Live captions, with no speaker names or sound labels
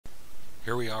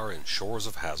Here we are in Shores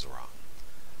of Hazeron.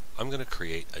 I'm going to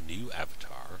create a new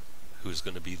avatar who is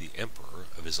going to be the emperor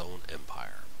of his own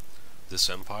empire. This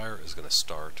empire is going to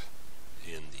start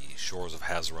in the Shores of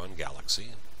Hazeron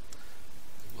galaxy.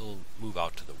 We'll move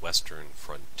out to the western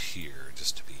frontier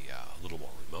just to be a little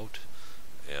more remote,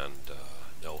 and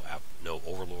no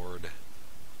overlord.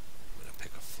 I'm going to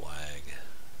pick a flag,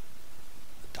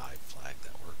 the dive flag,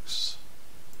 that works.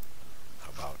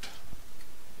 How about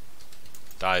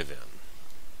dive in?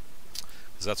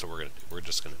 Because that's what we're going to do. We're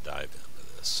just going to dive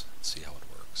into this and see how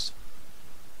it works.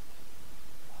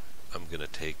 I'm going to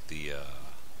take the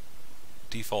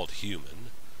default human,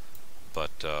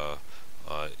 but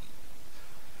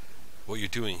what you're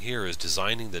doing here is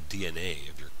designing the DNA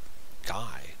of your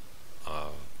guy.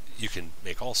 You can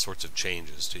make all sorts of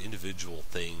changes to individual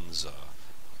things.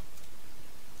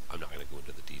 I'm not going to go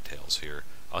into the details here.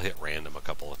 I'll hit random a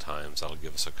couple of times. That'll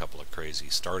give us a couple of crazy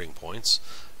starting points,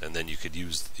 and then you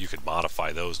could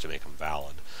modify those to make them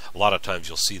valid. A lot of times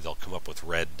you'll see they'll come up with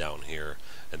red down here,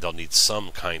 and they'll need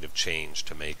some kind of change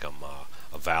to make them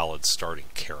a valid starting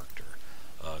character.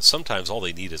 Sometimes all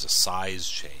they need is a size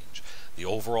change. The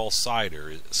overall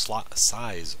size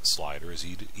slider is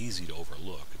easy to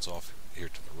overlook. It's off here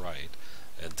to the right,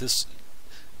 and this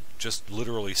just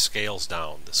literally scales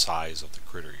down the size of the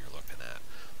critter you're looking at.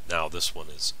 Now this one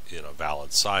is in a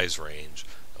valid size range.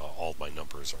 All my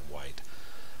numbers are white.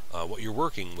 What you're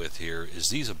working with here is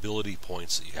these ability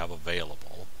points that you have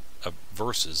available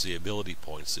versus the ability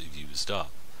points that you've used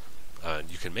up.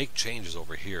 You can make changes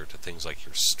over here to things like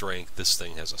your strength. This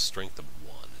thing has a strength of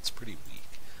 1. It's pretty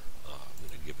weak. I'm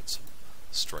going to give it some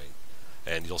strength.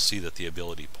 And you'll see that the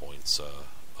ability points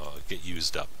get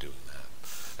used up doing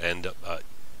that. And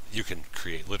you can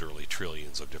create literally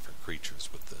trillions of different creatures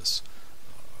with this.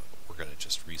 We're going to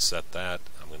just reset that.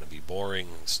 I'm going to be boring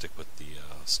and stick with the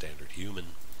standard human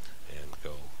and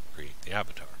go create the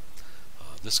avatar.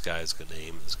 This guy's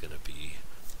name is going to be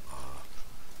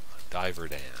Diver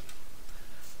Dan.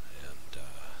 And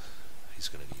he's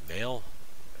going to be male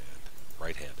and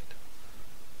right-handed.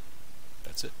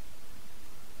 That's it.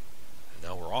 And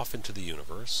now we're off into the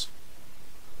universe.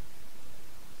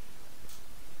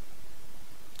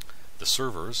 The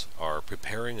servers are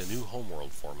preparing a new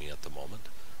homeworld for me at the moment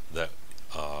that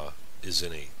is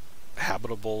in a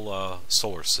habitable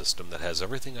solar system that has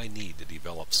everything I need to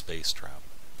develop space travel.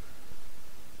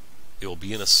 It will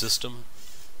be in a system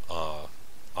on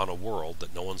a world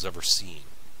that no one's ever seen.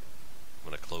 I'm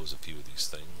going to close a few of these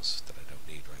things that I don't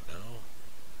need right now.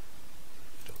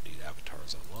 We don't need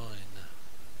avatars online.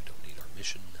 We don't need our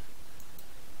mission.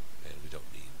 And we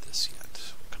don't need this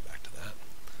yet. We'll come back to that.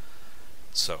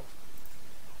 So,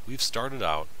 we've started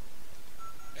out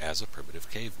as a primitive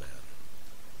caveman.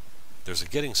 There's a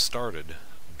getting started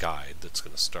guide that's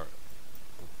going to start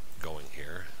going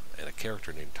here, and a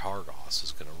character named Targos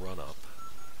is going to run up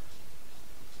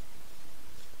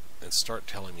and start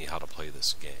telling me how to play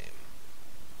this game.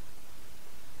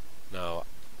 Now,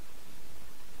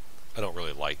 I don't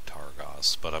really like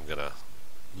Targos, but I'm going to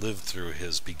live through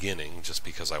his beginning just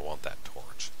because I want that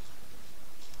torch.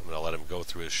 I'm going to let him go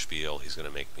through his spiel. He's going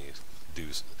to make me do.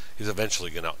 He's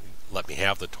eventually going to let me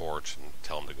have the torch and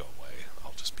tell him to go away.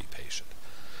 I'll just be patient.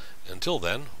 Until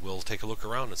then, we'll take a look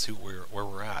around and see where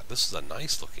we're at. This is a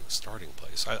nice looking starting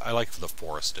place. I like the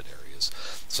forested areas.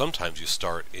 Sometimes you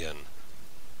start in...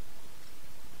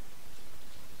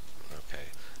 Okay.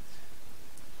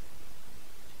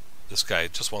 This guy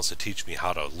just wants to teach me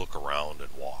how to look around and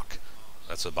walk.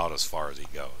 That's about as far as he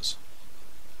goes.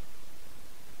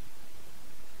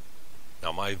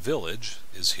 Now my village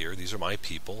is here. These are my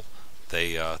people.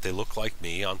 They look like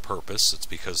me on purpose. It's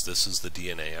because this is the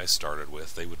DNA I started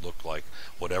with. They would look like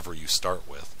whatever you start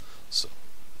with. So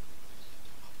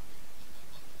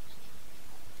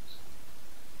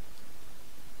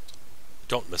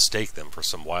don't mistake them for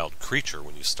some wild creature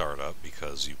when you start up,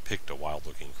 because you picked a wild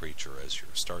looking creature as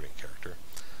your starting character.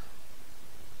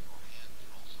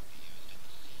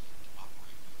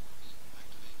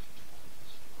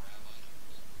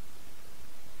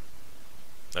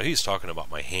 Now he's talking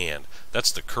about my hand.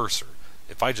 That's the cursor.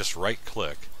 If I just right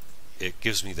click, it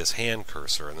gives me this hand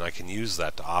cursor, and I can use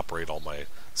that to operate all my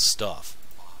stuff.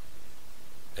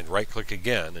 And right click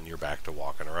again, and you're back to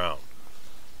walking around.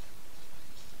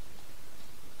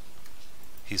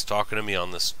 He's talking to me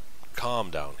on this comm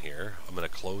down here. I'm going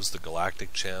to close the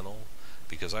galactic channel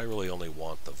because I really only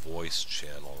want the voice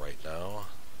channel right now.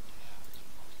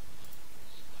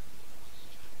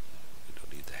 We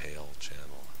don't need the hail channel.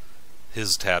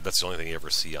 His tab, that's the only thing you ever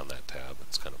see on that tab.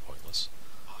 It's kind of pointless.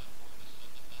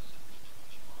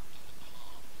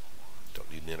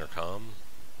 Don't need an intercom.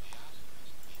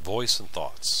 Voice and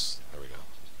thoughts. There we go.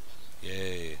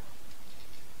 Yay.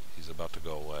 He's about to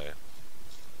go away.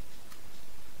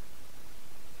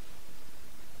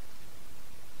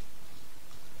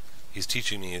 He's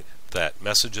teaching me that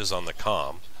messages on the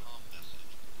comm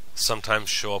sometimes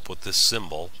show up with this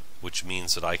symbol, which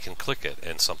means that I can click it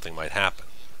and something might happen.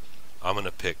 I'm going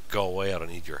to pick go away, I don't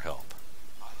need your help.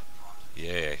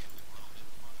 Yay.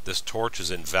 This torch is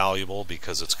invaluable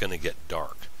because it's going to get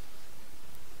dark.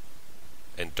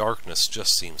 And darkness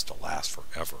just seems to last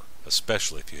forever,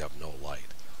 especially if you have no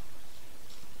light.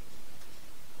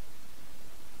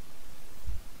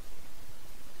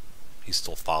 He's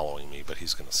still following me, but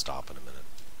he's going to stop in a minute.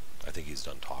 I think he's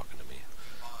done talking to me.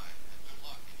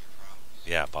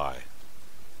 Yeah, bye.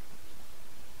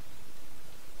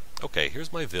 Okay,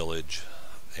 here's my village,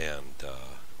 and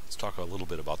let's talk a little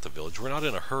bit about the village. We're not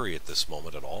in a hurry at this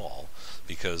moment at all,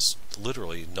 because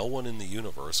literally no one in the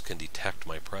universe can detect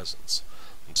my presence.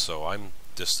 And so I'm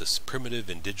just this primitive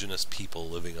indigenous people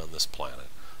living on this planet.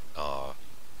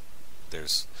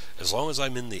 As long as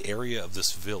I'm in the area of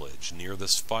this village, near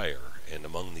this fire, and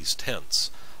among these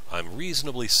tents, I'm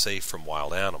reasonably safe from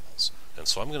wild animals. And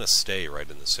so I'm going to stay right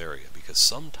in this area, because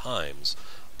sometimes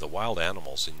the wild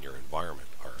animals in your environment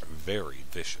are very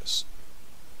vicious.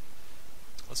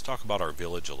 Let's talk about our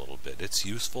village a little bit. It's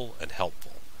useful and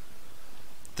helpful.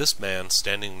 This man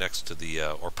standing next to the,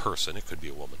 or person, it could be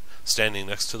a woman, standing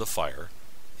next to the fire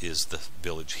is the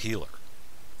village healer.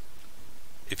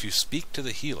 If you speak to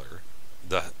the healer,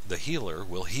 the healer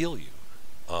will heal you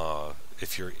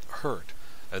if you're hurt.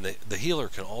 And the healer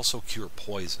can also cure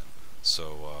poison.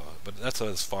 So, but that's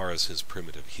as far as his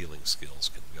primitive healing skills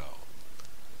can go.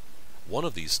 One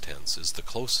of these tents is the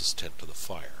closest tent to the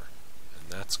fire, and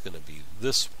that's going to be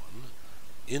this one.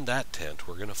 In that tent,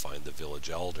 we're going to find the village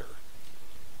elder.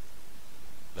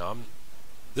 Now,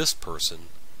 this person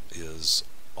is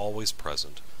always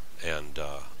present, and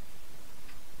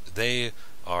they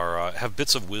have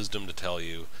bits of wisdom to tell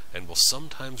you, and will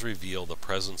sometimes reveal the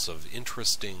presence of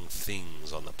interesting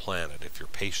things on the planet if you're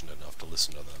patient enough to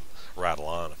listen to them rattle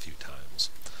on a few times.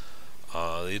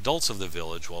 The adults of the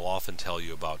village will often tell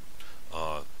you about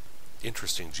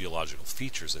interesting geological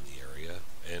features in the area,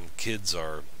 and kids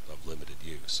are of limited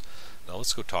use. Now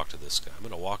let's go talk to this guy. I'm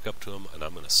going to walk up to him and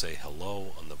I'm going to say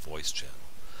hello on the voice channel.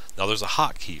 Now there's a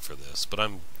hotkey for this, but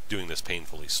I'm doing this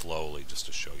painfully slowly just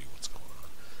to show you what's going on.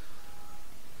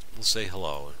 We'll say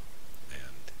hello,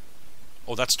 and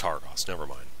oh, that's Targos, never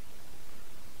mind.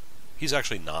 He's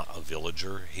actually not a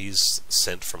villager. He's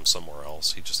sent from somewhere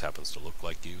else. He just happens to look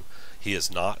like you. He is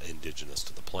not indigenous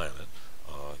to the planet.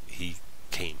 He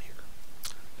came here.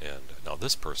 And now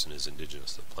this person is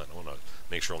indigenous to the planet. I want to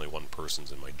make sure only one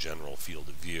person's in my general field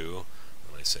of view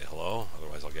when I say hello.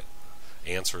 Otherwise I'll get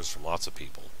answers from lots of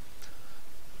people.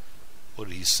 What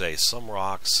did he say? Some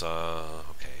rocks,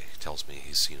 okay, he tells me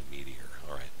he's seen a meteor.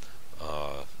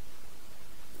 Alright.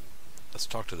 Let's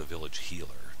talk to the village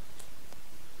healer.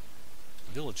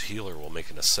 The village healer will make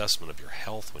an assessment of your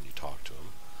health when you talk to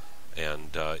him. And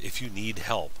if you need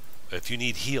help, if you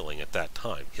need healing at that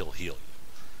time, he'll heal you.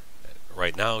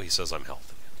 Right now, he says, I'm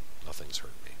healthy. Nothing's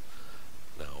hurt me.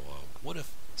 Now, what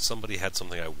if somebody had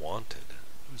something I wanted?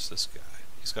 Who's this guy?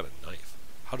 He's got a knife.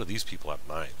 How do these people have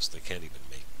knives? They can't even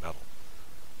make metal.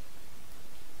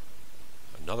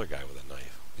 Another guy with a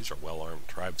knife. These are well-armed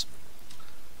tribesmen.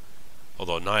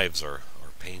 Although knives are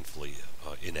painfully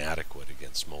inadequate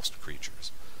against most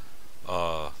creatures.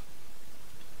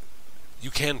 You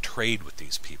can trade with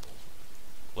these people.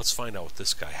 Let's find out what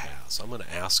this guy has. I'm going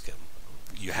to ask him.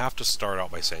 You have to start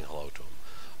out by saying hello to him.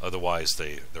 Otherwise,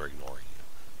 they're ignoring you.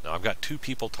 Now, I've got two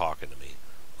people talking to me.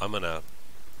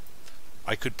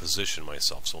 I could position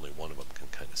myself so only one of them can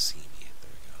kind of see me.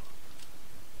 There we go.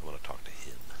 I want to talk to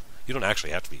him. You don't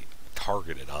actually have to be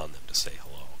targeted on them to say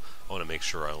hello. I want to make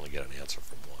sure I only get an answer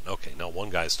from one. Okay, now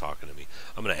one guy's talking to me.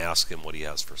 I'm going to ask him what he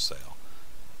has for sale.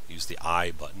 Use the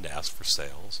I button to ask for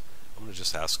sales. I'm going to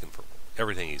just ask him for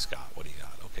everything he's got. What he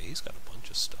got? Okay, he's got a bunch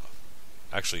of stuff.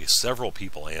 Actually, several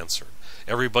people answered.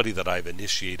 Everybody that I've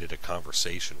initiated a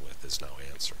conversation with is now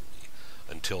answering me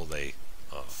until they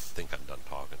think I'm done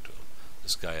talking to them.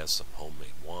 This guy has some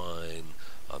homemade wine.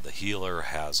 The healer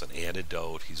has an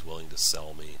antidote he's willing to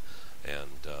sell me,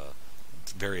 and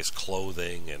various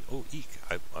clothing. And oh, eek!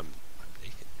 I'm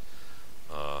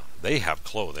naked. They have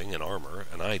clothing and armor,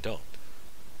 and I don't.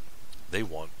 They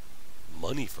want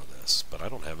money for this, but I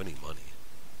don't have any money.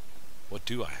 What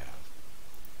do I have?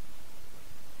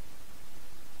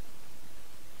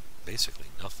 Basically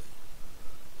nothing.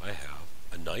 I have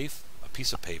a knife, a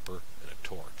piece of paper, and a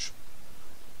torch.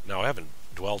 Now, I haven't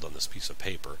dwelled on this piece of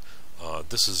paper.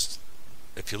 This is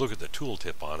if you look at the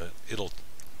tooltip on it, it'll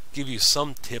give you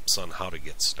some tips on how to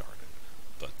get started.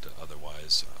 But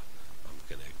otherwise, I'm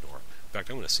going to ignore it. In fact,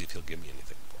 I'm going to see if he'll give me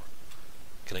anything for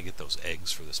it. Can I get those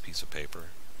eggs for this piece of paper?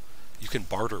 You can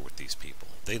barter with these people.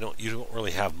 You don't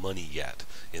really have money yet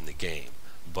in the game,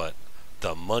 but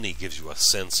the money gives you a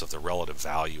sense of the relative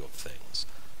value of things.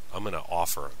 I'm going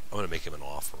to make him an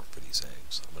offer for these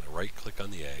eggs. I'm going to right click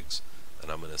on the eggs, and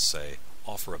I'm going to say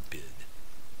offer a bid.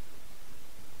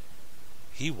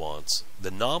 He wants,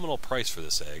 the nominal price for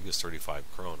this egg is 35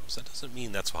 chronos. That doesn't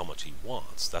mean that's how much he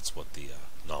wants. That's what the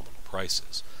nominal price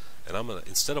is. And I'm going to,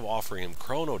 instead of offering him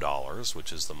chrono dollars,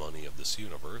 which is the money of this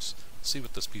universe, see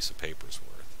what this piece of paper is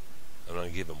worth. I'm going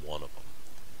to give him one of them.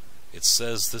 It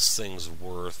says this thing's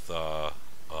worth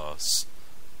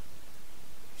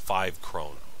 5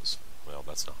 chronos. Well,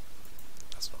 that's not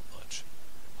much.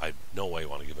 I no way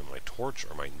want to give him my torch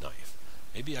or my knife.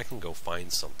 Maybe I can go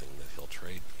find something that he'll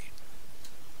trade me.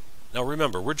 Now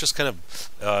remember, we're just kind of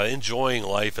enjoying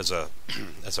life as a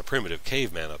as a primitive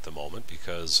caveman at the moment,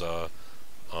 because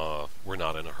we're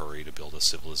not in a hurry to build a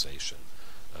civilization.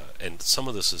 And some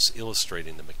of this is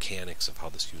illustrating the mechanics of how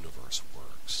this universe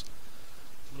works.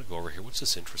 I'm going to go over here. What's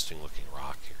this interesting looking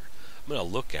rock here? I'm going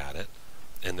to look at it,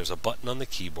 and there's a button on the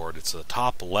keyboard. It's the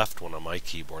top left one on my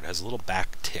keyboard. It has a little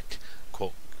back tick,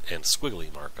 quote, and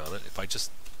squiggly mark on it. If I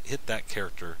just hit that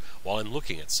character while I'm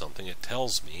looking at something, it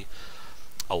tells me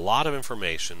a lot of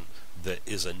information that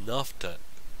is enough to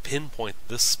pinpoint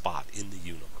this spot in the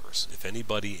universe. If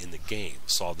anybody in the game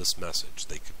saw this message,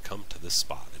 they could come to this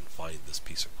spot and find this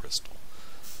piece of crystal.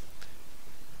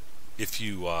 If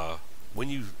you, when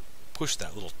you push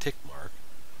that little tick mark,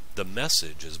 the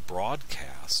message is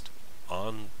broadcast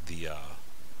on the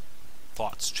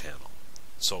thoughts channel.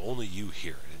 So only you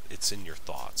hear it. It's in your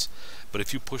thoughts. But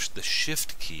if you push the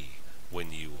shift key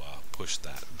when you push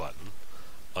that button,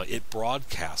 it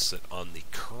broadcasts it on the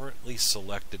currently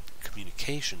selected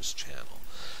communications channel,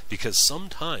 because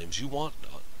sometimes you want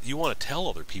to tell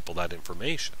other people that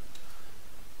information.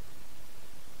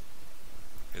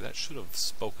 Okay, that should have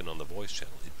spoken on the voice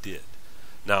channel. It did.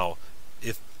 Now,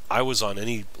 if I was on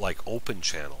any like open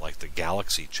channel, like the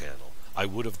Galaxy channel, I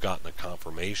would have gotten a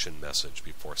confirmation message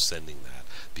before sending that,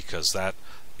 because that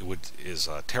is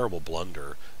a terrible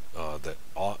blunder that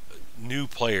new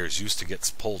players used to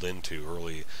get pulled into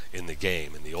early in the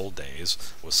game in the old days,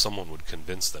 was someone would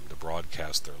convince them to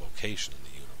broadcast their location in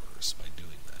the universe by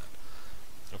doing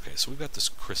that. Okay, so we've got this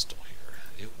crystal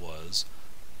here. It was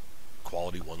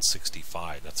quality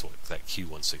 165. That's what that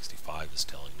Q165 is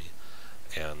telling me.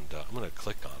 And I'm going to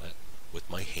click on it with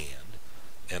my hand,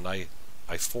 and I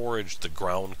foraged the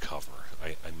ground cover.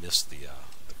 I missed the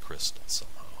crystal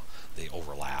somehow. They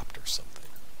overlapped or something.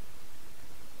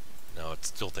 Now it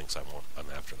still thinks I'm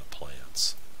after the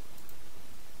plants.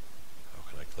 How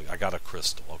can I click? I got a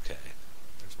crystal. Okay,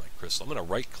 there's my crystal. I'm going to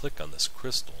right click on this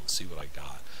crystal and see what I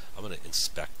got. I'm going to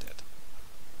inspect it.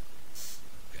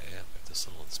 Okay, I've got this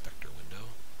little inspector window.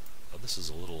 Now this is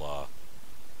a little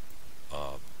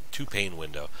two-pane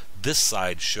window. This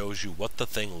side shows you what the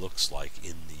thing looks like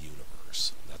in the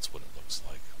universe. That's what it looks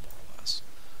like, more or less.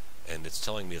 And it's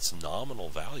telling me its nominal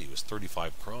value is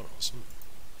 35 chronos.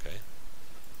 Okay.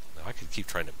 Now I could keep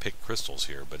trying to pick crystals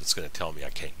here, but it's going to tell me I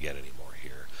can't get any more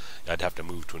here. I'd have to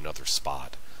move to another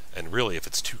spot. And really, if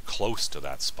it's too close to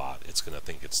that spot, it's going to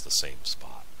think it's the same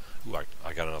spot. Ooh,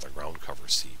 I got another ground cover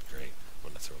seed. Great. I'm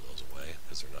going to throw those away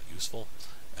because they're not useful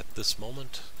at this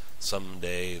moment.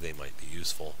 Someday they might be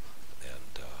useful,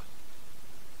 and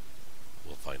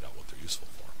we'll find out what they're useful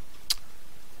for.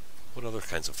 What other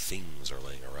kinds of things are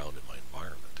laying around in my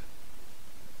environment?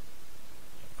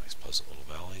 A nice pleasant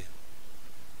little valley.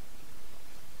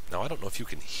 Now I don't know if you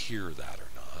can hear that or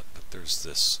not, but there's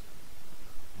this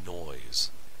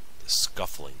noise, this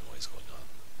scuffling noise going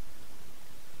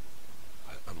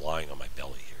on. I'm lying on my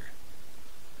belly here.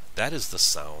 That is the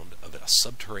sound of a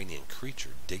subterranean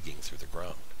creature digging through the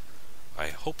ground. I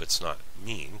hope it's not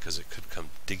mean, because it could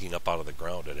come digging up out of the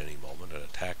ground at any moment and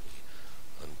attack me.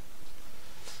 And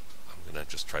I'm going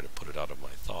to just try to put it out of my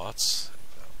thoughts.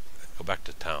 Go back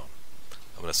to town.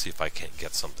 I'm going to see if I can't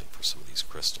get something for some of these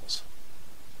crystals.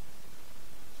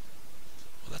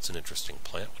 Well, that's an interesting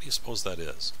plant. What do you suppose that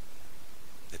is?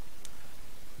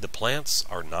 The plants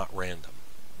are not random.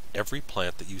 Every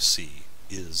plant that you see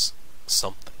is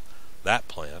something. That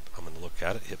plant, I'm going to look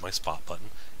at it, hit my spot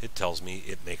button. It tells me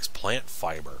it makes plant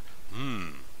fiber.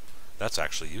 That's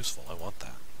actually useful. I want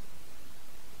that.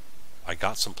 I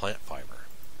got some plant fiber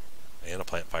and a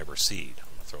plant fiber seed. I'm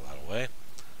going to throw that away.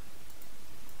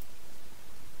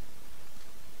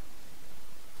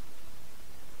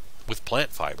 With plant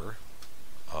fiber,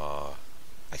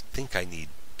 I think I need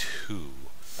 2.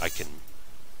 I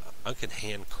can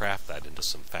handcraft that into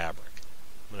some fabric.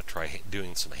 I'm going to try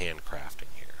doing some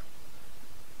handcrafting here.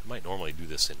 I might normally do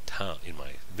this in town, in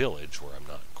my village, where I'm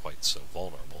not quite so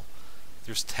vulnerable.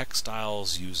 There's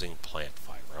textiles using plant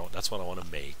fiber. That's what I want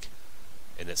to make.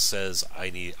 And it says I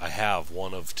have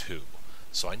 1 of 2.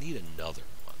 So I need another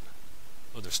one.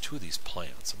 Oh, there's 2 of these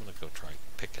plants. I'm going to go try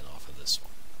picking off of this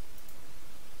one.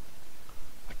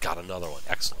 I got another one.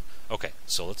 Excellent. Okay,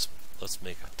 so let's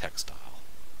make a textile.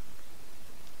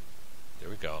 There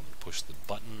we go. I'm going to push the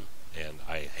button, and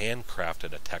I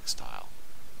handcrafted a textile.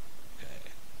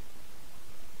 Okay.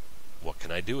 What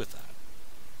can I do with that?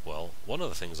 Well, one of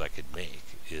the things I could make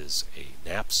is a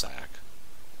knapsack.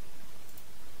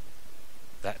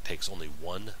 That takes only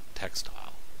 1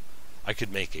 textile. I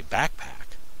could make a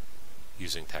backpack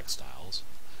using textiles,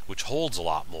 which holds a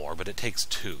lot more, but it takes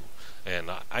 2.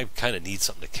 And I kind of need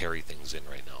something to carry things in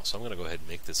right now. So I'm going to go ahead and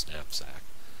make this knapsack.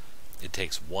 It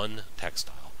takes 1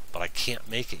 textile, but I can't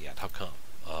make it yet. How come?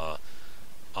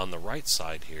 On the right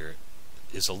side here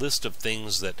is a list of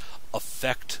things that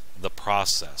affect the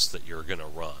process that you're going to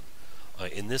run.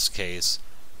 In this case,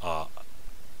 a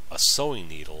sewing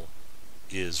needle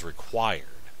is required,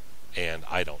 and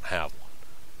I don't have one.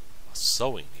 A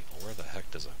sewing needle? Where the heck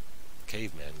does a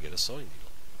caveman get a sewing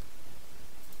needle?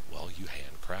 Well, you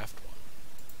handcraft one.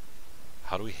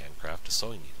 How do we handcraft a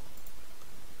sewing needle?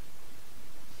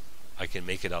 I can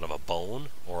make it out of a bone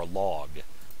or a log.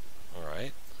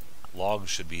 Alright. Logs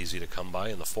should be easy to come by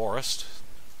in the forest,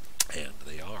 and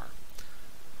they are.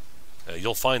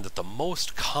 You'll find that the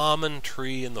most common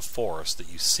tree in the forest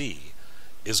that you see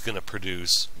is going to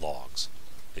produce logs.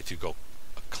 If you go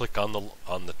click on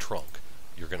the trunk,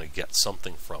 you're going to get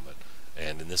something from it.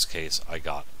 And in this case, I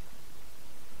got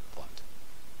what?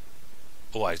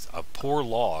 Oh, a poor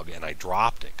log, and I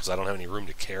dropped it because I don't have any room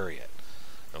to carry it.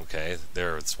 Okay,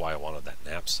 that's why I wanted that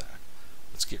knapsack.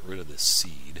 Let's get rid of this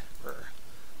seed,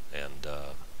 and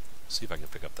see if I can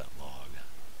pick up that log.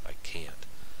 I can't.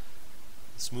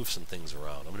 Let's move some things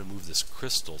around. I'm going to move this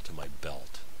crystal to my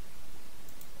belt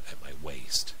at my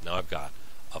waist. Now I've got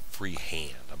a free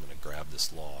hand. I'm going to grab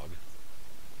this log.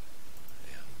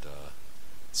 And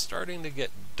it's starting to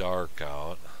get dark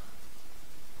out.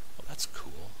 Well, that's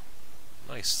cool.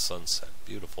 Nice sunset.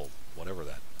 Beautiful. Whatever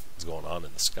that is going on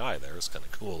in the sky there is kind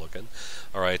of cool looking.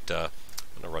 Alright, I'm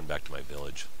going to run back to my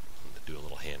village. I'm going to do a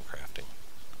little handcrafting.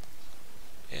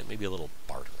 And maybe a little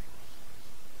bartering.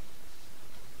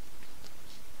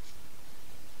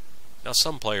 Now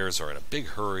some players are in a big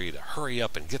hurry to hurry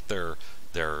up and get their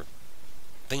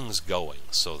things going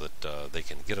so that they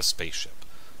can get a spaceship.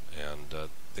 And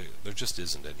there just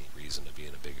isn't any reason to be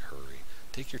in a big hurry.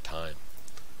 Take your time.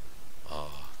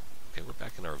 Okay, we're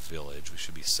back in our village. We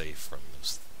should be safe from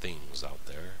those things out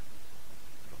there.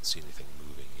 I don't see anything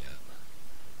moving yet.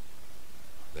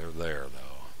 They're there,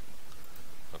 though.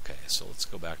 Okay, so let's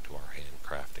go back to our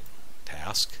handcrafting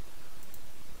task.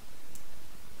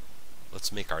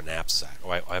 Let's make our knapsack. Oh,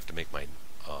 I have to make my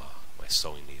my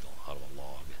sewing needle out of a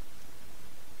log.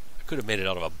 I could have made it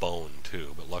out of a bone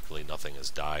too, but luckily nothing has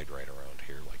died right around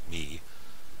here, like me.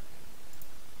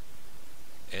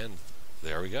 And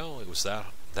there we go. It was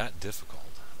that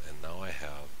difficult, and now I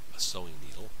have a sewing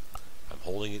needle. I'm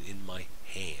holding it in my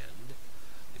hand.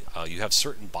 You have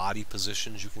certain body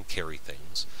positions you can carry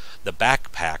things. The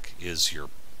backpack is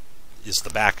the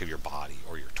back of your body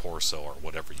or your torso or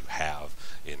whatever you have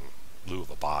in lieu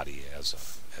of a body as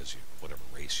you whatever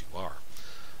race you are.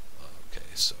 Okay,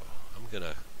 so I'm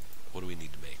gonna. What do we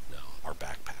need to make now? Our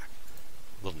backpack,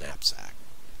 little knapsack.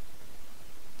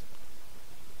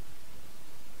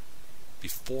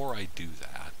 Before I do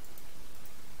that,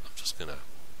 I'm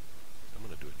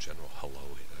gonna do a general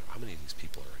hello. How many of these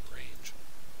people are in range?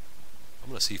 I'm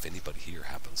gonna see if anybody here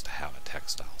happens to have a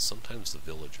textile. Sometimes the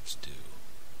villagers do.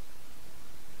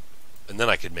 And then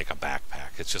I could make a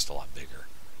backpack. It's just a lot bigger.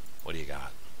 What do you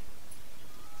got?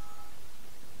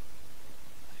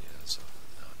 Yeah, so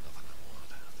nothing I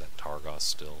want. That Targos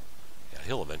still. Yeah,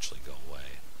 he'll eventually go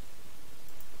away.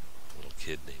 A little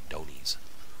kid named Donies.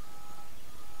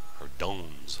 Or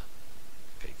Dones.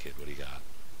 Okay, kid, what do you got?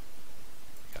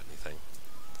 Got anything?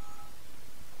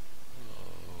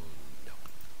 Oh, no.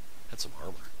 Had some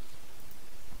armor.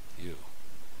 You.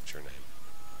 What's your name?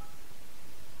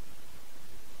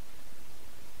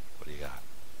 What do you got?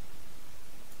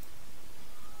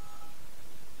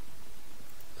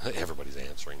 Everybody's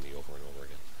answering me over and over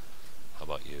again. How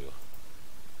about you?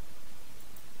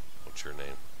 What's your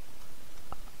name?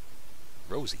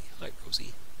 Rosie. Hi,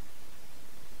 Rosie.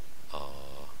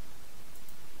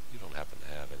 You don't happen to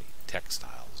have any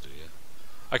textiles, do you?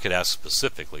 I could ask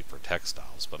specifically for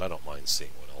textiles, but I don't mind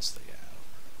seeing what else they have.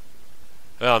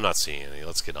 Well, I'm not seeing any.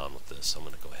 Let's get on with this. I'm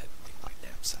going to go ahead and make my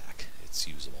knapsack. It's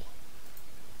usable.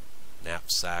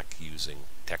 Knapsack using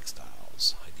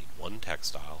textiles. I need one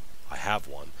textile. I have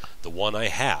one. The one I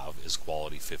have is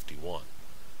quality 51.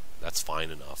 That's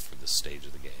fine enough for this stage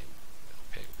of the game.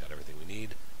 Okay, we've got everything we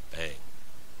need. Bang.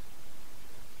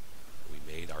 We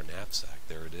made our knapsack.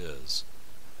 There it is.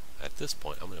 At this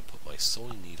point, I'm going to put my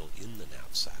sewing needle in the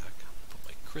knapsack, put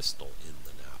my crystal in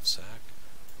the knapsack,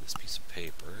 this piece of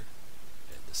paper,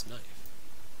 and this knife.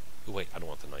 Oh, wait, I don't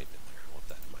want the knife in there. I want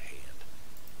that in my hand.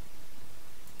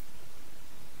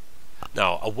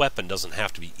 Now, a weapon doesn't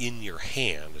have to be in your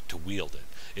hand to wield it.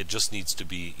 It just needs to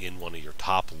be in one of your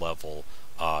top-level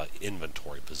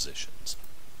inventory positions.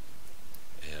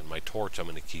 And my torch, I'm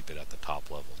going to keep it at the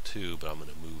top level too, but I'm going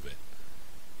to move it.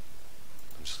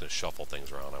 I'm just going to shuffle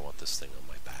things around. I want this thing on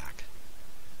my back.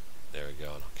 There we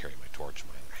go, and I'll carry my torch in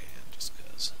my other hand just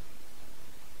because.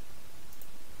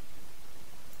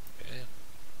 Okay.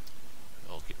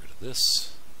 I'll get rid of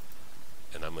this.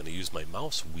 And I'm going to use my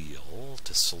mouse wheel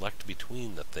to select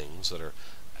between the things that are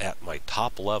at my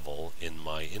top level in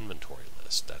my inventory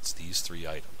list. That's these 3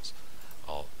 items.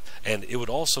 And it would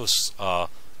also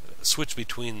switch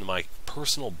between my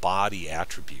personal body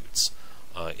attributes.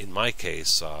 In my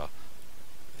case, we'll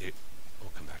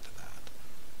come back to that.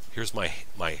 Here's my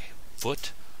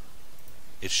foot.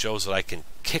 It shows that I can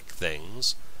kick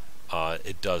things.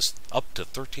 It does up to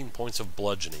 13 points of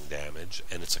bludgeoning damage,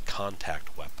 and it's a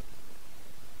contact weapon.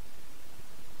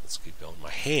 Let's keep going.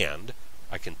 My hand,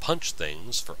 I can punch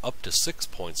things for up to 6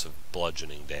 points of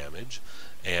bludgeoning damage,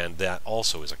 and that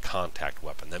also is a contact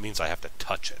weapon. That means I have to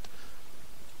touch it.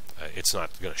 It's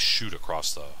not going to shoot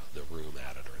across the room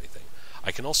at it or anything.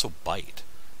 I can also bite.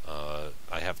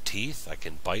 I have teeth. I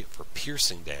can bite for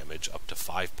piercing damage up to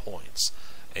 5 points,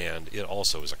 and it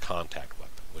also is a contact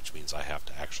weapon, which means I have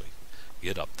to actually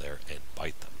get up there and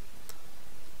bite them.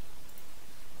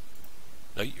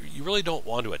 Now, you really don't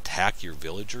want to attack your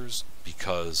villagers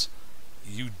because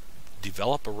you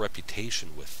develop a reputation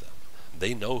with them.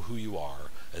 They know who you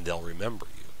are, and they'll remember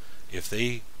you. If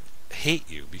they hate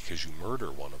you because you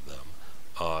murder one of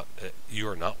them, you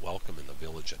are not welcome in the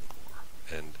village anymore.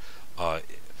 And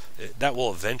that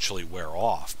will eventually wear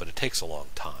off, but it takes a long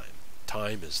time.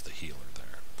 Time is the healer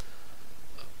there.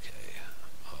 Okay.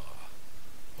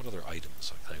 What other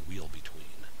items can I wheel between?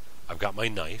 I've got my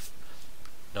knife.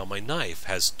 Now my knife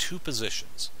has 2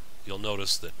 positions. You'll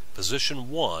notice that position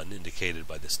 1, indicated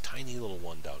by this tiny little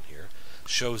one down here,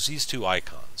 shows these 2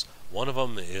 icons. One of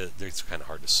them is, it's kind of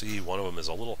hard to see, one of them is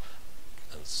a little,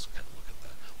 let's kind of look at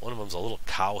that. One of them is a little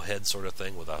cow head sort of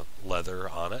thing with a leather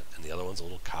on it, and the other one's a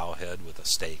little cow head with a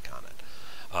stake on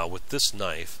it. With this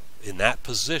knife, in that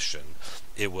position,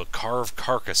 it will carve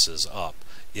carcasses up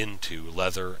into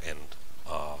leather and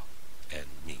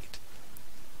meat.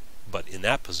 But in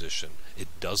that position, it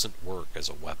doesn't work as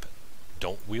a weapon.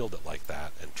 Don't wield it like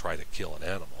that and try to kill an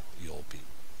animal.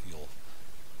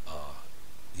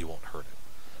 You won't hurt it.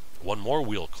 One more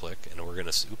wheel click, and we're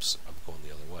gonna see. Oops, I'm going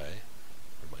the other way.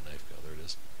 Where'd my knife go? There it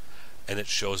is. And it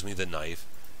shows me the knife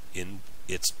in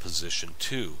its position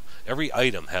 2. Every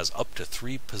item has up to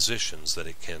 3 positions that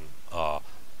it can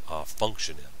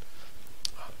function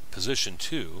in. Position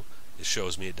 2, it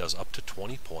shows me it does up to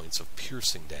 20 points of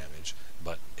piercing damage,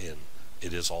 but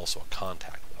it is also a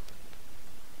contact weapon.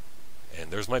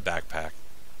 And there's my backpack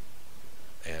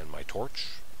and my torch,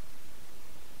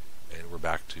 and we're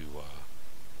back to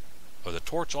the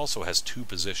torch also has 2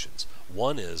 positions.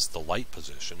 One is the light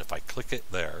position. If I click it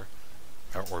there,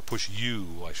 or push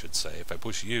U, I should say, if I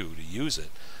push U to use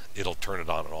it, it'll turn it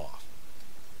on and off.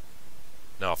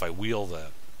 Now if I wheel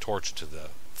the torch to the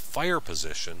fire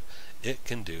position, it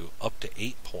can do up to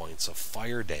 8 points of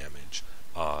fire damage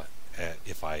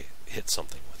if I hit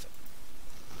something with it.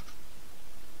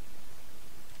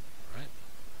 Alright.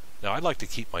 Now I'd like to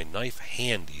keep my knife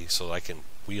handy so that I can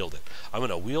wield it. I'm going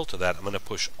to wheel to that. I'm going to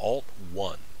push Alt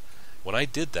 1. When I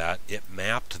did that, it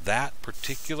mapped that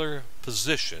particular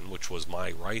position, which was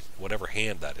my right, whatever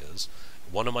hand that is,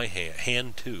 one of my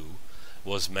hand 2,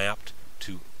 was mapped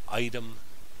to item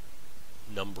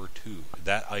number 2,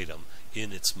 that item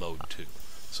in its mode 2.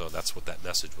 So that's what that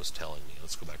message was telling me.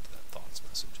 Let's go back to that thoughts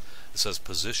message. It says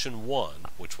position 1,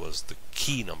 which was the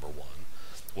key number 1,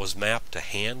 was mapped to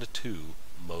hand 2,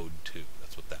 mode 2.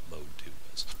 That's what that mode 2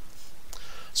 is.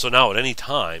 So now at any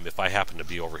time, if I happen to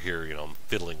be over here, I'm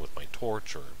fiddling with my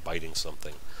torch or biting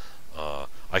something,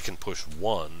 I can push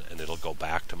 1 and it'll go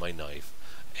back to my knife,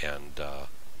 and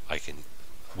I can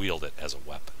wield it as a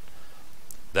weapon.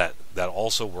 That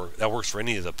also works for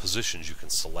any of the positions you can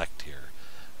select here.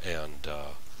 and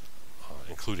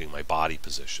including my body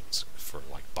positions for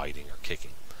like biting or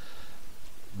kicking.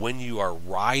 When you are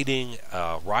riding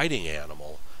a riding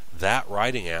animal, that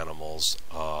riding animal's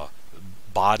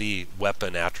body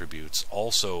weapon attributes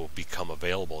also become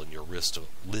available in your list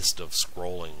of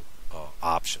scrolling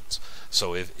options.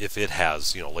 So if it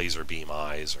has, you know, laser beam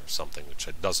eyes or something, which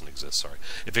it doesn't exist, sorry,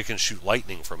 if it can shoot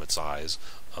lightning from its eyes,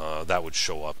 that would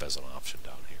show up as an option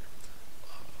down here.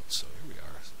 So here we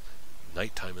are,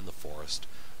 nighttime in the forest.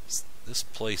 This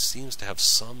place seems to have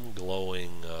some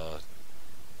glowing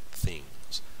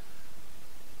things.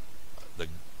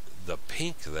 The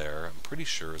pink there, I'm pretty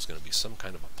sure, is going to be some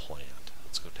kind of a plant.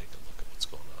 Let's go take a look at what's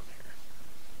going on here.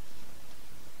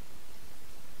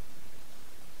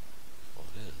 Well,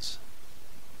 it is.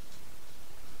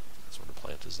 What sort of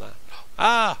plant is that?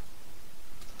 Ah!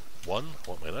 One, I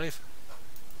want my knife.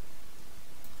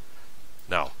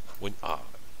 Now, when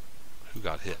who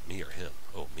got hit? Me or him?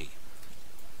 Oh, me.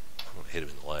 I'm going to hit him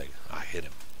in the leg. I hit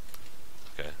him.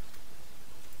 Okay.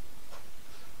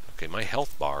 Okay, my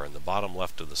health bar in the bottom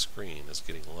left of the screen is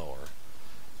getting lower.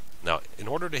 Now, in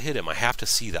order to hit him, I have to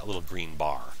see that little green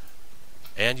bar.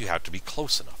 And you have to be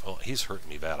close enough. Oh, he's hurting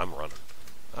me bad. I'm running.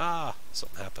 Ah,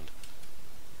 something happened.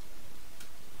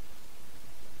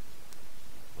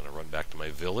 I'm going to run back to my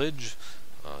village.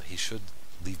 He should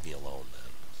leave me alone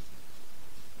then.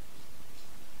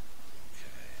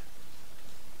 Okay.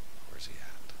 Where's he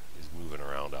at? He's moving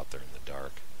around out there in the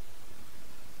dark.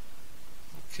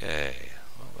 Okay.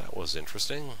 Well, that was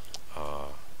interesting.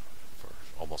 For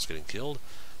almost getting killed.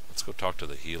 Let's go talk to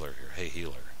the healer here. Hey,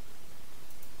 healer.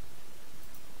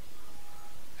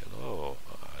 Hello.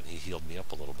 And he healed me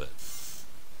up a little bit.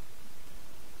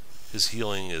 His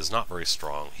healing is not very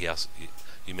strong.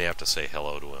 You may have to say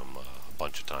hello to him a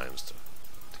bunch of times to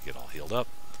get all healed up.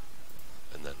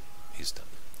 And then he's done.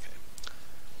 Okay.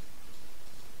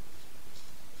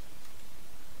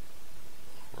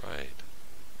 Right.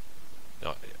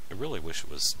 Now, I really wish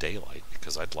it was daylight,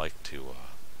 because I'd like to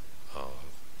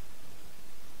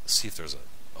see if there's an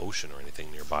ocean or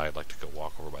anything nearby. I'd like to go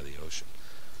walk over by the ocean.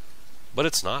 But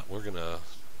it's not. We're going to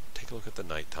take a look at the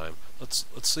nighttime. Let's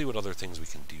see what other things we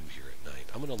can do here at night.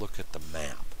 I'm going to look at the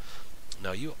map.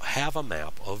 Now, you have a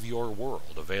map of your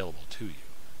world available to you.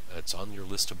 It's on your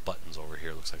list of buttons over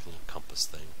here. It looks like a little compass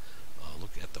thing.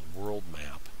 Look at the world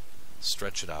map.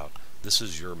 Stretch it out. This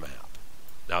is your map.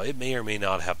 Now, it may or may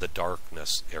not have the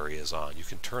darkness areas on. You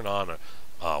can turn on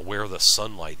where the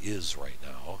sunlight is right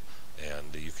now,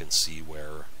 and you can see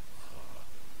where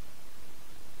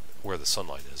the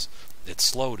sunlight is. It's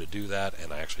slow to do that,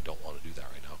 and I actually don't want to do that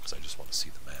right now because I just want to see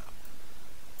the map.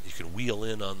 You can wheel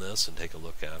in on this and take a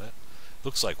look at it.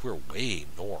 Looks like we're way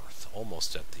north,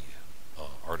 almost at the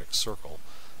Arctic Circle.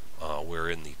 We're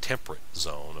in the temperate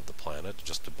zone of the planet.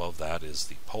 Just above that is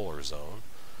the polar zone.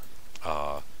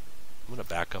 I'm going to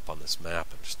back up on this map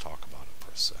and just talk about it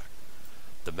for a sec.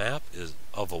 The map is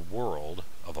of a world,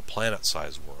 of a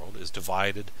planet-sized world, is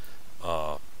divided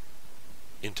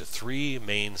into three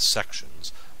main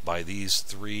sections by these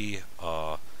three,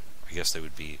 I guess they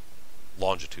would be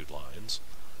longitude lines.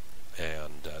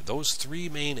 And those three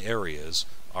main areas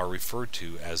are referred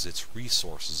to as its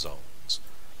resource zones.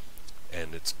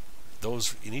 And it's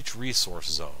those in each resource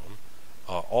zone,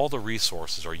 all the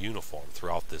resources are uniform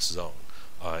throughout this zone.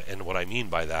 And what I mean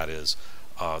by that is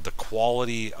the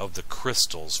quality of the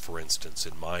crystals, for instance,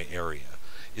 in my area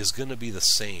is going to be the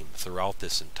same throughout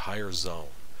this entire zone.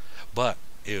 But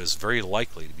it is very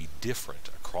likely to be different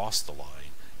across the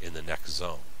line in the next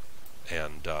zone.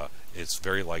 And it's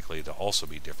very likely to also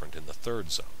be different in the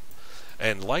third zone.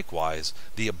 And likewise,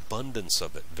 the abundance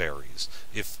of it varies.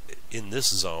 If in this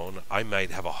zone I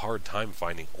might have a hard time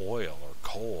finding oil or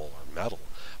coal or metal,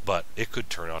 but it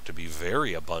could turn out to be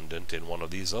very abundant in one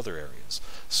of these other areas.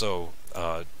 So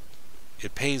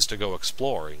it pays to go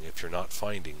exploring if you're not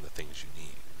finding the things you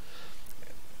need.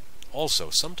 Also,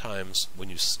 sometimes when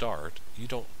you start,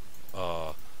 you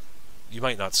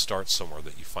might not start somewhere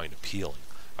that you find appealing.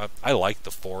 I like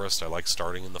the forest. I like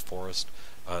starting in the forest.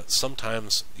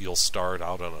 Sometimes you'll start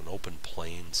out on an open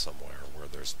plain somewhere where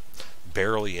there's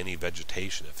barely any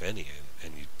vegetation, if any,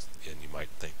 and you might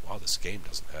think, wow, this game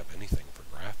doesn't have anything for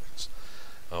graphics.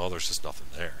 Oh, there's just nothing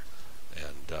there.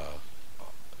 And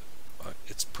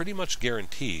it's pretty much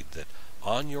guaranteed that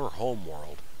on your home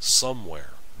world,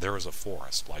 somewhere, there is a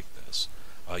forest like this.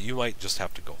 You might just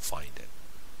have to go find it.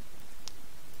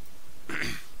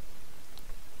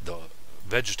 The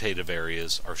vegetative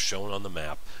areas are shown on the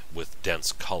map with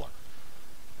dense color.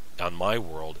 On my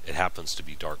world, it happens to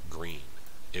be dark green.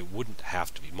 it wouldn't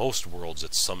have to be. Most worlds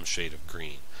it's some shade of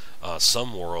green.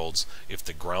 Some worlds, if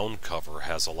the ground cover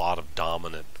has a lot of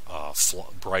dominant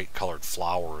bright colored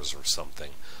flowers or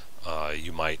something,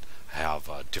 you might have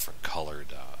different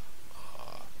colored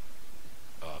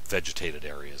vegetated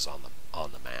areas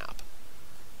on the map.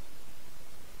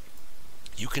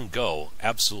 You can go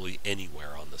absolutely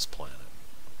anywhere on this planet.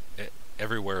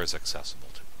 Everywhere is accessible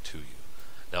to you.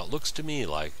 Now it looks to me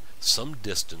like some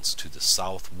distance to the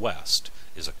southwest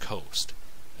is a coast,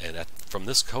 and from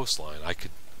this coastline I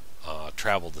could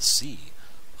travel the sea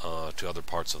to other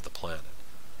parts of the planet.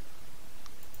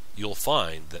 You'll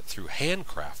find that through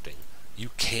handcrafting you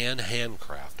can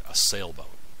handcraft a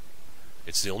sailboat.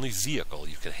 It's the only vehicle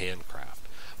you can handcraft,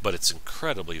 but it's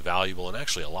incredibly valuable and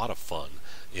actually a lot of fun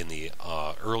in the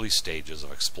early stages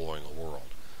of exploring a world.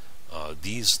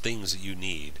 These things that you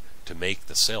need to make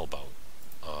the sailboat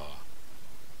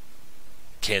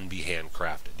can be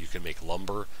handcrafted. You can make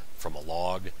lumber from a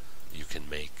log. You can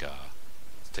make,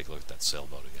 let's take a look at that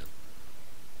sailboat again.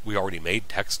 We already made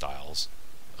textiles.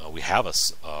 We have a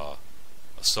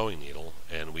sewing needle,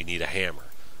 and we need a hammer.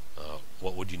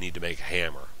 What would you need to make a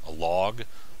hammer? A log,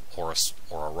 or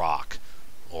a rock,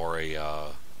 or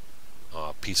a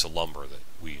piece of lumber that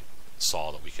we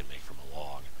saw that we can make from a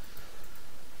log.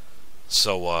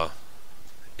 So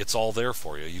it's all there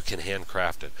for you. You can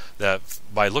handcraft it. That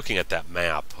by looking at that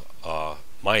map,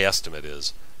 my estimate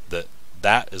is that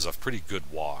that is a pretty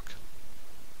good walk.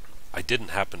 I didn't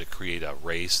happen to create a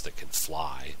race that can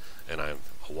fly, and a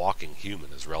walking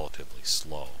human is relatively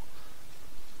slow.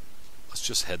 Let's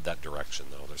just head that direction,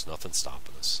 though. There's nothing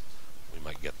stopping us. We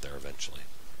might get there eventually,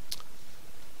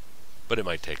 but it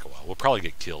might take a while. We'll probably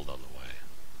get killed on the way.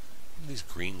 Look at these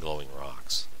green glowing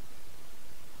rocks.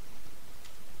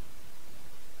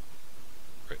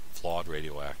 Flawed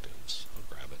radioactives. I'll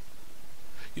grab it.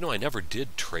 You know, I never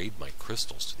did trade my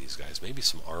crystals to these guys. Maybe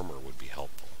some armor would be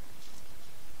helpful.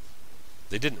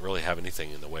 They didn't really have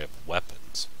anything in the way of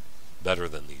weapons better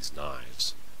than these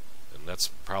knives, and that's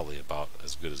probably about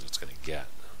as good as it's going to get.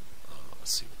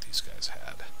 Let's see what these guys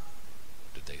had.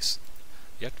 Did they?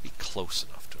 You have to be close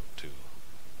enough to them too.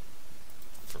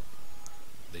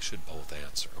 They should both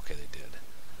answer. Okay, they did.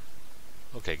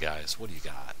 Okay, guys, what do you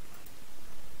got?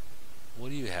 What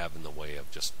do you have in the way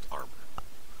of just armor?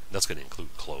 That's going to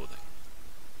include clothing.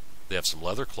 They have some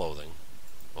leather clothing.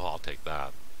 Well, I'll take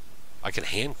that. I can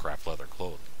handcraft leather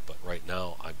clothing, but right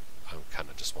now I kind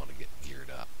of just want to get geared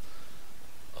up.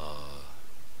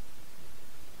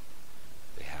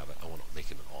 They have it. I want to make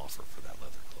him an offer for that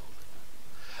leather clothing.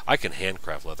 I can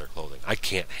handcraft leather clothing. I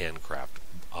can't handcraft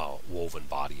woven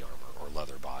body armor or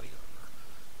leather body armor.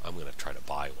 I'm going to try to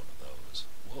buy one of those.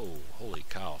 Whoa, holy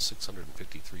cow,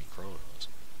 653 chronos.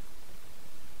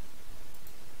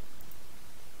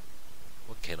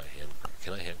 What can I handcraft?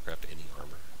 Can I handcraft any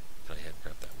armor? Can I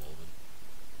handcraft that woven?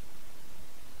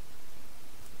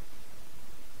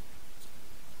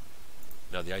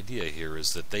 Now the idea here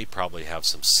is that they probably have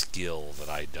some skill that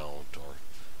I don't, or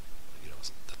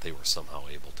that they were somehow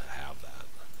able to have that.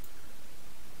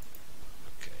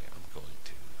 Okay, I'm going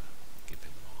to give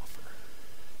him an offer.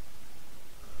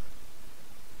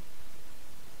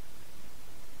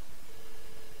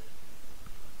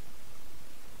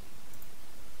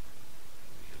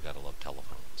 You gotta love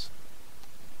telephones.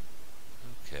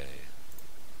 Okay.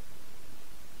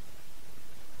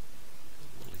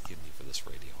 What will he give me for this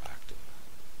radioactive?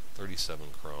 37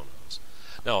 chronos.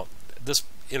 Now, this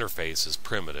interface is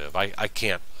primitive. I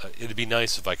can't, it'd be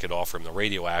nice if I could offer him the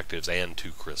radioactives and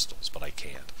 2 crystals, but I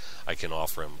can't. I can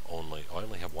offer him only, I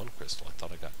only have 1 crystal. I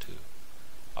thought I got 2.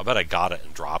 I bet I got it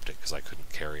and dropped it because I couldn't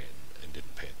carry it and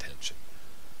didn't pay attention.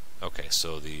 Okay,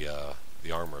 so the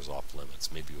armor is off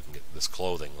limits. Maybe we can get this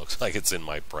clothing. Looks like it's in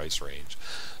my price range.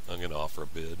 I'm going to offer a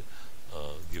bid.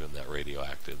 Give him that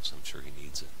radioactives. I'm sure he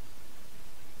needs it.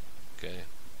 Okay.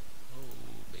 Oh,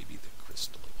 maybe the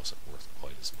crystal. It wasn't worth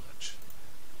quite as much.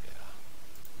 Yeah.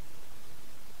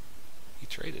 He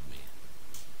traded me.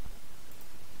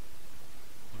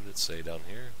 What did it say down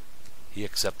here? He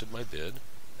accepted my bid,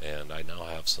 and I now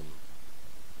have some.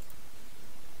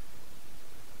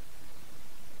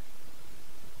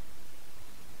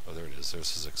 Oh, there it is.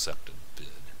 There's his accepted bid.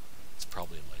 It's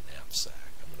probably in my knapsack.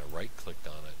 I'm going to right-click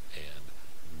on it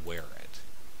and wear it.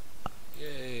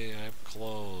 Yay, I have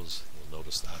clothes. You'll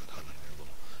notice that down there, a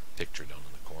little picture down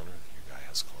in the corner. Your guy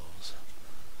has clothes.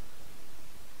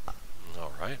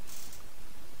 Alright.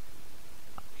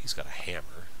 He's got a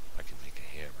hammer. I can make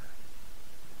a hammer.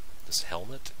 This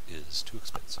helmet is too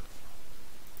expensive.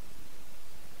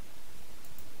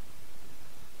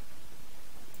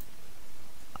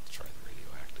 Let's try the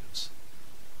radioactives.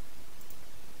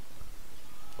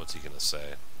 What's he going to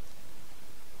say?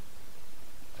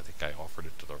 I think I offered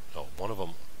it to the... No, one of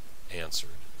them answered.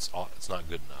 It's not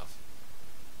good enough.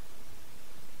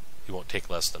 He won't take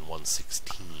less than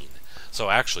 116. So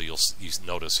actually, you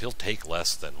notice he'll take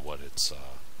less than what its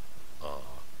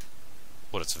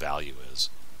value is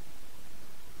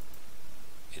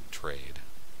in trade.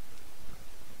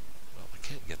 Well, I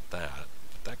can't get that.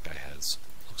 But that guy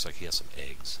looks like he has some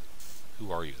eggs. Who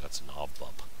are you? That's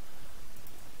Nobbub.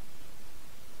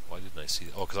 Why didn't I see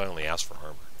that? Oh, because I only asked for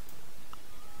armor.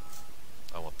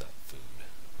 I want that food.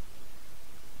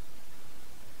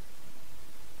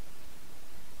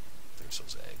 There's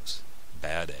those eggs.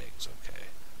 Bad eggs, okay.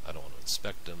 I don't want to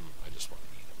inspect them. I just want to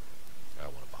eat them. I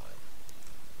want to buy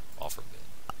them. Offer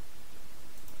bid.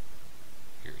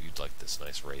 Here, you'd like this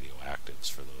nice radioactives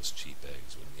for those cheap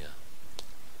eggs, wouldn't you?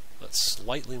 That's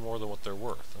slightly more than what they're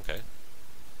worth. Okay.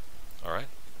 Alright.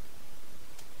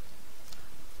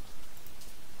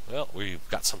 Well, we've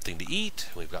got something to eat.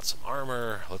 We've got some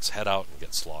armor. Let's head out and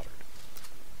get slaughtered.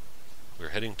 We're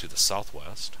heading to the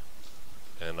southwest.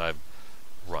 And I'm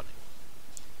running.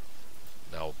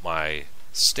 Now, my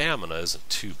stamina isn't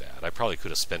too bad. I probably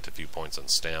could have spent a few points on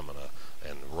stamina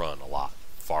and run a lot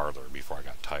farther before I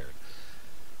got tired.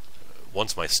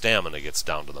 Once my stamina gets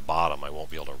down to the bottom, I won't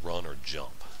be able to run or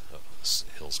jump. This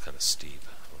hill's kind of steep.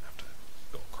 I'm going to have to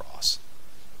go across.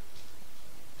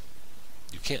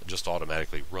 You can't just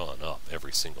automatically run up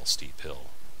every single steep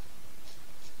hill.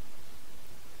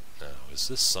 Now, is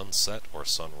this sunset or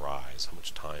sunrise? How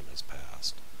much time has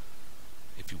passed?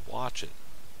 If you watch it,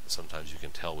 sometimes you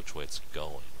can tell which way it's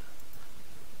going.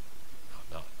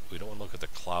 Now, we don't want to look at the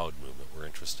cloud movement. We're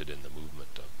interested in the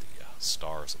movement of the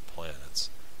stars and planets.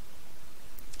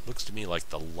 It looks to me like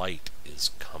the light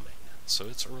is coming. So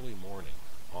it's early morning.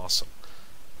 Awesome.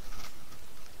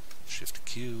 Shift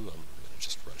Q. I'm going to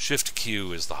just run. Shift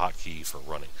Q is the hotkey for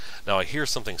running. Now I hear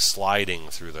something sliding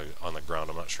through on the ground.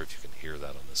 I'm not sure if you can hear that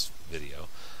on this video.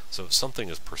 So something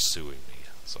is pursuing me.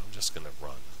 So I'm just going to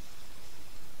run.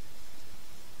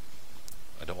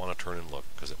 I don't want to turn and look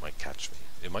because it might catch me.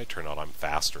 It might turn out I'm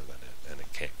faster than it and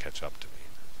it can't catch up to me.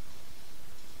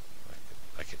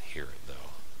 I can hear it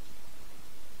though.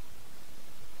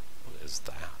 What is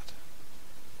that?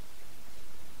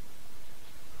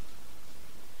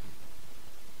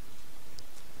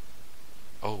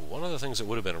 Oh, one of the things that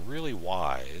would have been really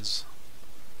wise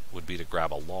would be to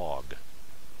grab a log.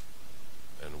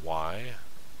 And why?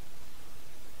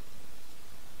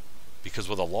 Because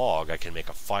with a log I can make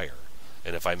a fire.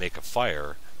 And if I make a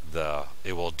fire,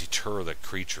 it will deter the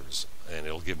creatures and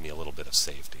it'll give me a little bit of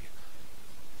safety.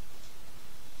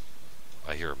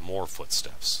 I hear more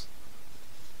footsteps.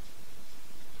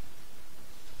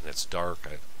 And it's dark.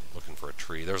 I'm looking for a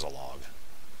tree. There's a log.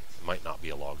 It might not be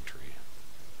a log tree.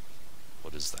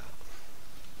 What is that?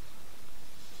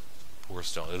 Poor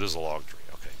stone. It is a log tree.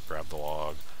 Okay, grab the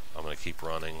log. I'm going to keep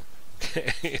running.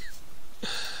 Okay.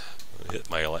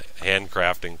 Hit my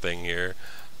handcrafting thing here.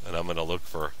 And I'm going to look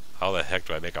for how the heck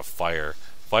do I make a fire?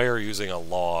 Fire using a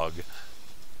log.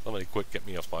 Somebody quick get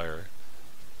me a fire.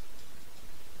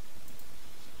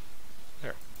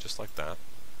 There, just like that.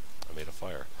 I made a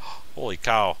fire. Holy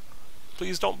cow.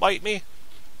 Please don't bite me.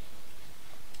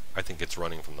 I think it's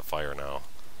running from the fire now.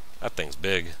 That thing's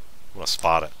big. I'm going to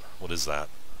spot it. What is that?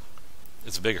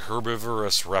 It's a big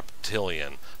herbivorous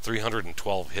reptilian.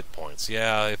 312 hit points.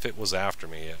 Yeah, if it was after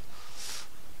me,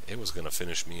 it was going to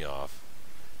finish me off.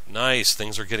 Nice.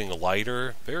 Things are getting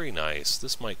lighter. Very nice.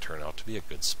 This might turn out to be a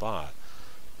good spot.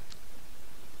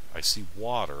 I see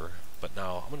water, but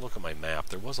now I'm going to look at my map.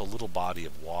 There was a little body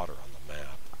of water on the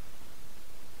map.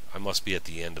 I must be at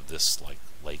the end of this like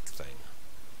lake thing.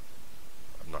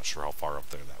 I'm not sure how far up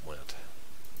there that went.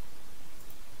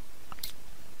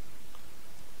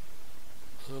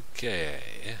 Okay.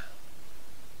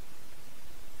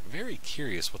 Very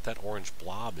curious what that orange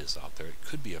blob is out there. It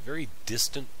could be a very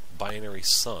distant binary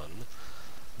sun,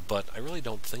 but I really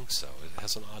don't think so. It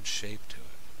has an odd shape to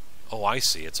it. Oh, I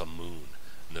see. It's a moon.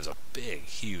 And there's a big,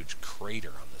 huge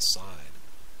crater on the side.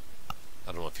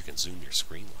 I don't know if you can zoom your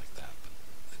screen like that, but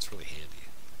it's really handy.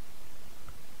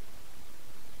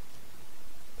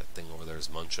 That thing over there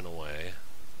is munching away.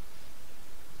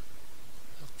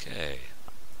 Okay.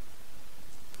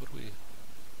 What do we...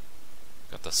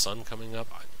 Got the sun coming up.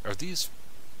 Are these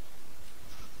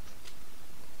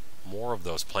more of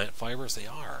those plant fibers? They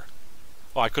are.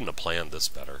 Oh, I couldn't have planned this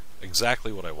better.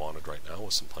 Exactly what I wanted right now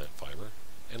was some plant fiber.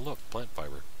 And look, plant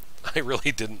fiber. I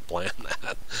really didn't plan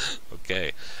that.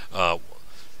 Okay.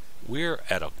 We're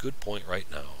at a good point right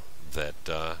now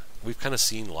that we've kind of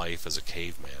seen life as a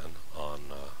caveman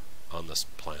on this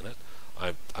planet.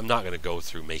 I'm not going to go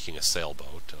through making a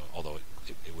sailboat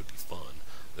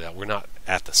we're not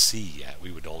at the sea yet.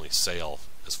 We would only sail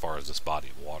as far as this body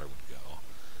of water would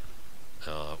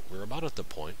go. We're about at the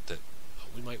point that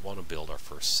we might want to build our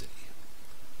first city.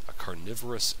 A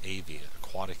carnivorous avian,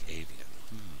 aquatic avian,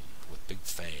 with big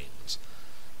fangs.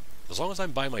 As long as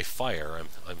I'm by my fire,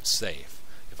 I'm safe.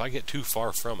 If I get too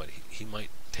far from it, he might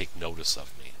take notice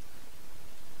of me.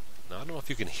 Now, I don't know if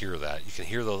you can hear that. You can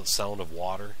hear the sound of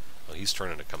water. Oh, he's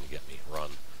turning to come get me.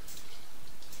 Run.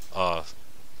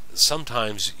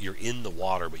 Sometimes you're in the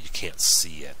water, but you can't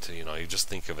see it. You know, you just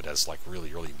think of it as like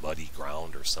really, really muddy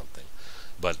ground or something.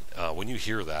 But when you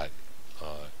hear that,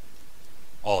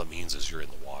 all it means is you're in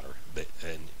the water,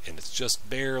 and it's just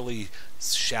barely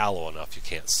shallow enough you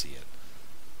can't see it.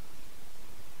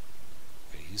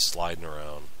 Okay, he's sliding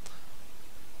around.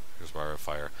 Here's my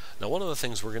fire. Now, one of the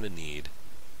things we're going to need,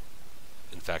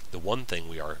 in fact, the one thing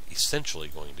we are essentially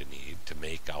going to need to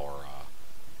make our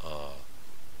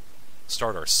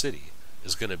start our city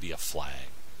is going to be a flag,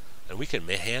 and we can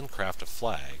handcraft a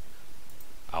flag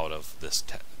out of this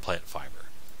plant fiber.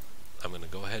 I'm going to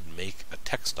go ahead and make a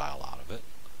textile out of it.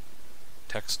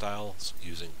 Textiles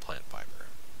using plant fiber.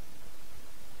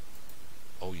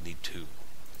 Oh, you need two.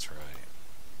 That's right.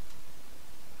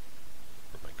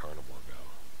 Where'd my carnivore go?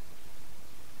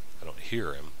 I don't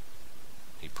hear him.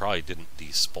 He probably didn't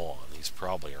despawn. He's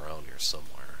probably around here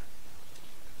somewhere.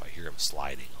 If I hear him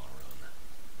sliding, I'll run.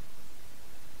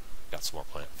 Got some more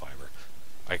plant fiber.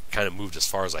 I kind of moved as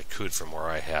far as I could from where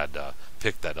I had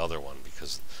picked that other one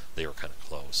because they were kind of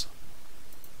close.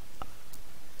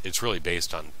 It's really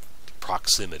based on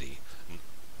proximity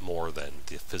more than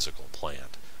the physical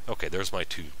plant. Okay, there's my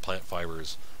two plant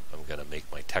fibers. I'm going to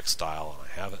make my textile, and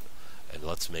I have it. And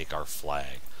let's make our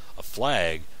flag. A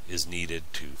flag is needed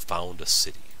to found a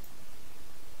city.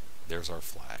 There's our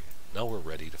flag. Now we're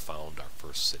ready to found our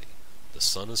first city. The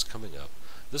sun is coming up.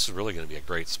 This is really going to be a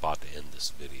great spot to end this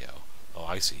video. Oh,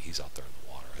 I see. He's out there in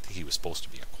the water. I think he was supposed to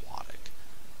be aquatic.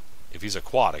 If he's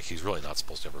aquatic, he's really not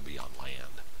supposed to ever be on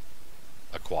land.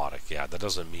 Aquatic, yeah, that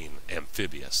doesn't mean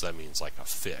amphibious. That means like a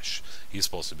fish. He's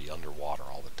supposed to be underwater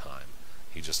all the time.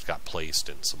 He just got placed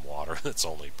in some water that's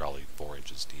only probably 4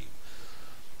 inches deep.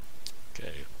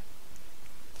 Okay.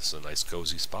 This is a nice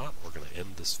cozy spot. We're going to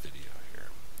end this video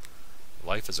here.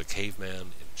 Life as a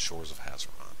caveman in Shores of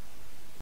Hazeron.